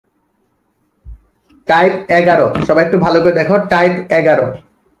Type 11 সবাই একটু ভালো করে দেখো টাইপ 11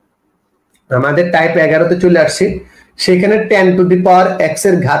 আমাদের টাইপ 11 তে চলে আসছে সেখানে 10 টু দি পাওয়ার x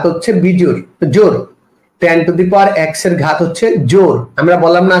এর ঘাত হচ্ছে বিজোড় জোড় 10 টু দি পাওয়ার x এর ঘাত হচ্ছে জোড় আমরা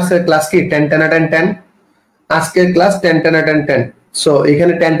বললাম না আজকের ক্লাস কি 10 10 10 10 আজকের ক্লাস 10 10 10 10 সো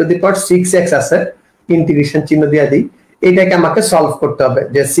এখানে 10 টু দি পাওয়ার 6x আছে ইন্টিগ্রেশন চিহ্ন দিয়ে দিই এটাকে আমাকে সলভ করতে হবে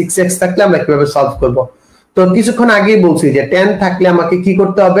যে 6x থাকলে আমরা কিভাবে সলভ করব তো কিছুক্ষণ আগেই বলছি যে 10 থাকলে আমাকে কি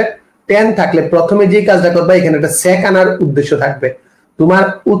করতে হবে 10 থাকলে প্রথমে যে কাজটা করবে এখানে একটা sec আনার উদ্দেশ্য থাকবে তোমার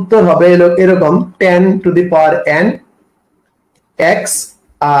উত্তর হবে এরকম 10 to the power n x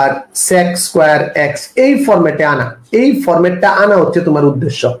R sec square x এই ফরম্যাটে আনা এই ফরম্যাটটা আনা হচ্ছে তোমার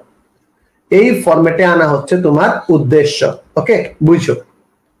উদ্দেশ্য এই ফরম্যাটে আনা হচ্ছে তোমার উদ্দেশ্য ওকে বুঝছো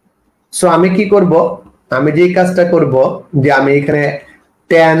সো আমি কি করব আমি যে কাজটা করব যে আমি এখানে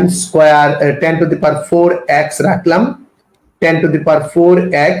 10 square 10 to the power 4x রাখলাম 10 টু দি পাওয়ার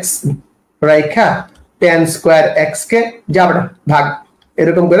 4x রাইখা 10 স্কয়ার x কে যাবড়া ভাগ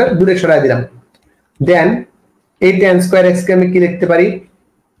এরকম করে দূরে সরাই দিলাম দেন এই 10 স্কয়ার x কে আমি কি লিখতে পারি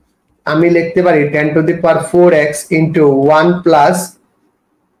আমি লিখতে পারি 10 to the power 4x into 1 plus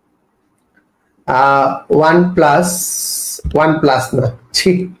না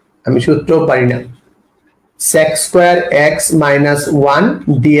ঠিক আমি সূত্র পারি না sec square x minus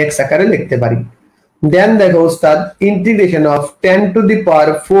 1 dx আকারে লিখতে পারি দেন দেখো উস্তাদ integration of 10 to the power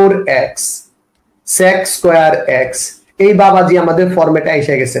 4x sec square x এই বাবাজি আমাদের ফরম্যাটে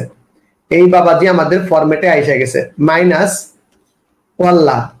আইসা গেছে এই বাবাজি আমাদের ফরম্যাটে আইসা গেছে মাইনাস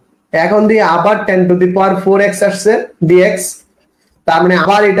ওয়াল্লাহ এখন দিয়ে আবার 10 টু দি পাওয়ার 4x আসছে dx তার মানে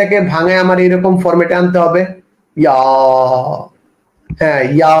আবার এটাকে ভাঙে আমার এরকম ফরম্যাটে আনতে হবে ইয়া হ্যাঁ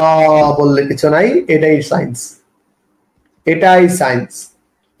ইয়া বললে কিছু নাই এটাই সায়েন্স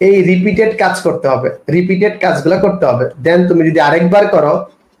এই রিপিটেড কাজ করতে হবে রিপিটেড কাজগুলো করতে হবে দেন তুমি যদি আরেকবার করো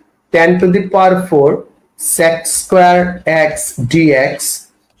 10 to the power 4 sec square x dx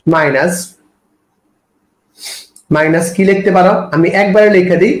minus কি লিখতে পারো আমি একবারে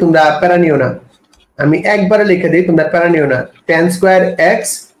লিখে দিই তোমরা প্যারা নিও না আমি একবারে লিখে দিই তোমরা প্যারা নিও না 10 square x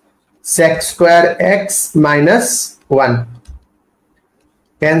sec square x minus 1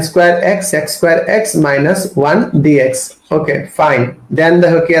 10 square x sec square x minus 1 dx okay fine then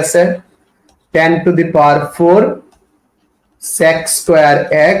দেখো কি আছে 10 to the power 4 sec square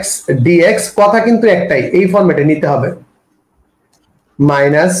x dx কথা কিন্তু একটাই এই ফরম্যাটে নিতে হবে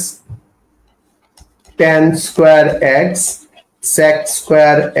minus 10 square x sec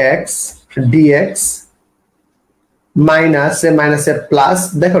square x dx minus এ প্লাস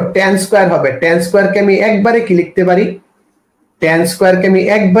দেখো 10 স্কয়ার হবে 10 স্কয়ার কে আমি একবারে কি লিখতে পারি 10 স্কয়ার কে আমি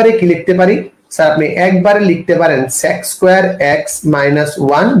একবারে কি লিখতে পারি স্যার আপনি একবারে লিখতে পারেন sec square x minus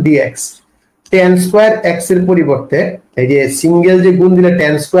 1 dx 10 square x এর পরিবর্তে এই যে সিঙ্গেল যে গুণ দিলে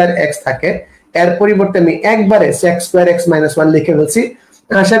 10 স্কয়ার x থাকে এর পরিবর্তে আমি একবারে sec স্কয়ার x minus 1 লিখে ফেলছি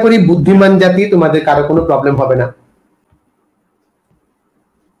আশা করি বুদ্ধিমান জাতি তোমাদের কারো কোনো প্রবলেম হবে না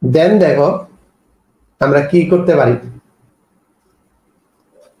দেন দেখো আমরা কি করতে পারি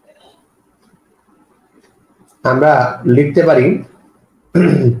আমরা লিখতে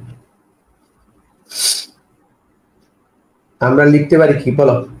পারি কি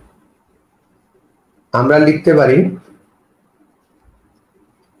বলো আমরা লিখতে পারি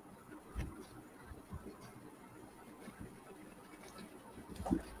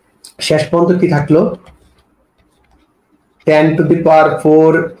শেষ পর্যন্ত কি থাকলো 10 to the power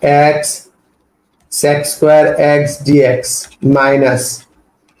 4x sec square x dx minus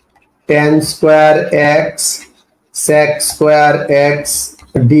 10 square x sec square x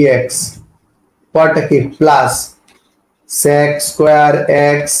dx পরটা কি plus sec square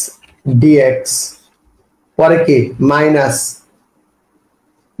x dx পরে কি মাইনাস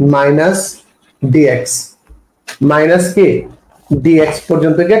dx মাইনাস কি dx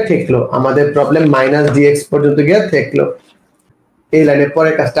পর্যন্ত গিয়ে ঠেকলো আমাদের প্রবলেম মাইনাস dx পর্যন্ত গিয়ে ঠেকলো এই লাইনের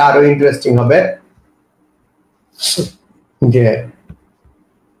পরে কাজটা আরো ইন্টারেস্টিং হবে যে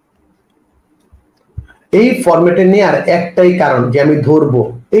এই ফরম্যাটে নিয়ে আর একটাই কারণ যে আমি ধরবো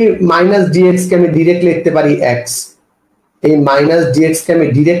এই মাইনাস dx কে আমি ডাইরেক্ট লিখতে পারি x এই মাইনাস dx কে আমি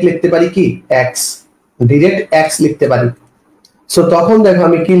ডাইরেক্ট লিখতে পারি কি x ডাইরেক্ট x লিখতে পারি সো তখন দেখো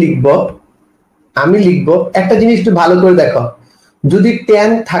আমি কি লিখব আমি লিখব একটা জিনিস একটু ভালো করে দেখো যদি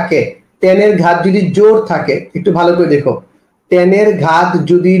 10 থাকে 10 এর ঘাত যদি জোড় থাকে একটু ভালো করে দেখো 10 এর ঘাত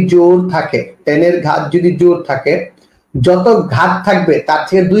যদি জোড় থাকে 10 এর ঘাত যদি জোড় থাকে যত ঘাত থাকবে তার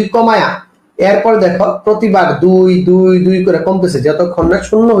থেকে 2 কমায়া এরপর দেখো প্রতিবার 2 2 2 করে কমতেছে যতক্ষণ না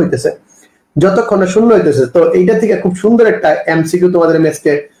শূন্য হইতেছে তো এইটা থেকে খুব সুন্দর একটা এমসিকিউ তোমাদের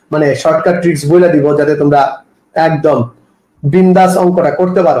মেসকে মানে শর্টকাট ট্রিক্স বলে দিব যাতে তোমরা একদম বিন্দাস অঙ্কটা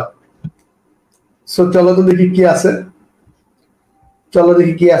করতে পারো সো চলো তো দেখি কি আছে, চলো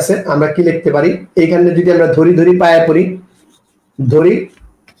দেখি কি আছে, আমরা কি লিখতে পারি। এইখানে যদি আমরা ধরি ধরি পায়া পড়ি, ধরি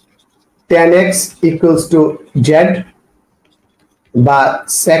tan x equals to z বা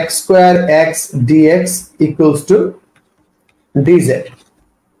sec square x dx equals to dz।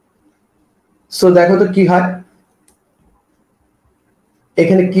 So দেখো তো কি হয়,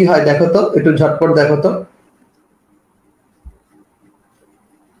 এখানে কি হয় দেখো তো, একটু ঝটপট দেখো তো,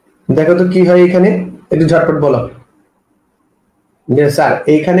 দেখো তো কি হয় এখানে, একটু ঝটপট বলো। স্যার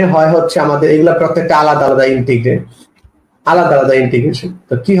এইখানে হয় হচ্ছে আমাদের এগুলা প্রত্যেকটা আলাদা আলাদা ইন্টিগ্রেশন, আলাদা আলাদা ইন্টিগ্রেশন।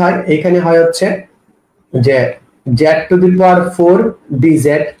 তো কি হয় এইখানে হয় হচ্ছে যে z to the power 4 dz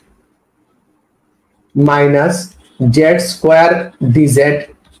minus z square dz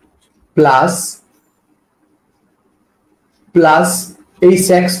plus plus এই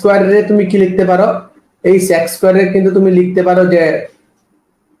sec স্কয়ার রে তুমি কি লিখতে পারো, এই sec স্কয়ার রে কিন্তু তুমি লিখতে পারো যে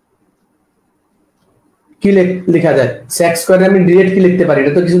কি লেখা যায়, sec স্কয়ার আমি ডাইরেক্ট কি লিখতে পারি,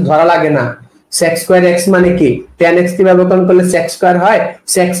 এটা তো কিছু ধরা লাগে না। sec স্কয়ার x মানে কি, tan x কি ব্যবকলন করলে sec স্কয়ার হয়,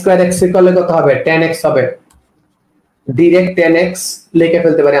 sec স্কয়ার x এর করলে কত হবে, tan x হবে। ডাইরেক্ট tan x লিখে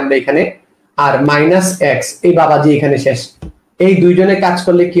ফেলতে পারি আমরা এখানে, আর মাইনাস x এই বাবাজি এখানে শেষ। এই দুইজনে কাজ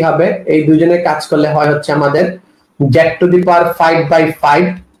করলে কি হবে, এই দুইজনে কাজ করলে হয় হচ্ছে আমাদের z to the power 5/5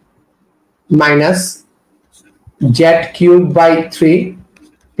 minus z cube by 3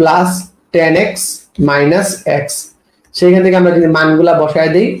 plus tan x minus x। সেখান থেকে আমরা যদি মানগুলা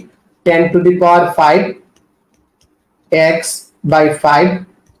বসায় দেই, tan to the power 5 x by 5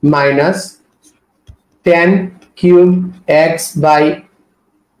 minus tan cube x by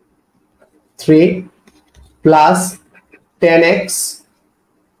 3 plus tan x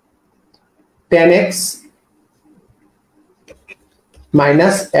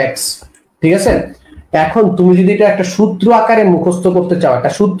minus x। ঠিক আছে, এখন তুমি যদি এটা একটা সূত্র আকারে মুখস্থ করতে চাও,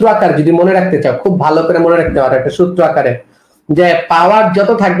 একটা সূত্র আকার যদি মনে রাখতে চাও, খুব ভালো করে মনে রাখতে পারো একটা সূত্র আকারে, যে পাওয়ার যত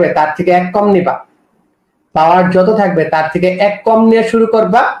থাকবে তার থেকে এক কম নিবা, পাওয়ার যত থাকবে তার থেকে এক কম নিয়ে শুরু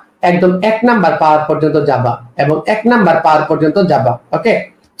করবা, একদম 1 নাম্বার পাওয়ার পর্যন্ত যাবা এবং 1 নাম্বার পাওয়ার পর্যন্ত যাবা। ওকে,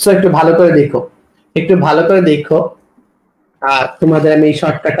 সো একটু ভালো করে দেখো, একটু ভালো করে দেখো। আর তোমাদের আমি এই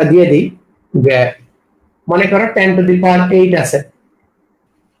শর্টকাটটা দিয়ে দিই, যে মনে করো 10 টু দি পাওয়ার 8 আছে,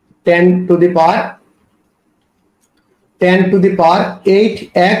 10 to the power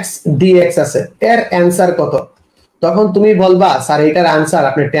 8x dx আছে, এর অ্যানসার কত? তখন তুমি বলবা স্যার এটার আনসার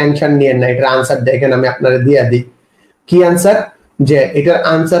আপনি টেনশন নিয়েন না, এটার আনসার দেখেন আমি আপনারে দিয়ে দিই। কি আনসার, যে এটার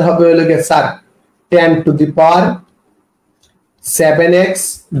আনসার হবে হলো যে sir 10 to the power 7x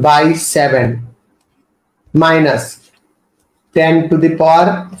by 7 minus 10 to the power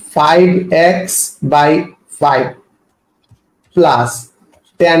 5x by 5 plus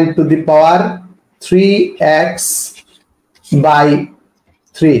 10 to the power 3x by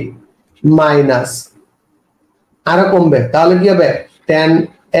 3 minus, আরো কমবে, তাহলে কি হবে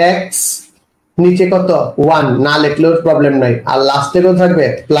 10x নিচে কত 1, না লিখলেও প্রবলেম নাই, আর লাস্টে কত থাকবে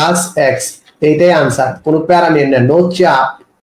প্লাস x। এইটাই আনসার, কোনো প্যারা নেই না, নো চাপ।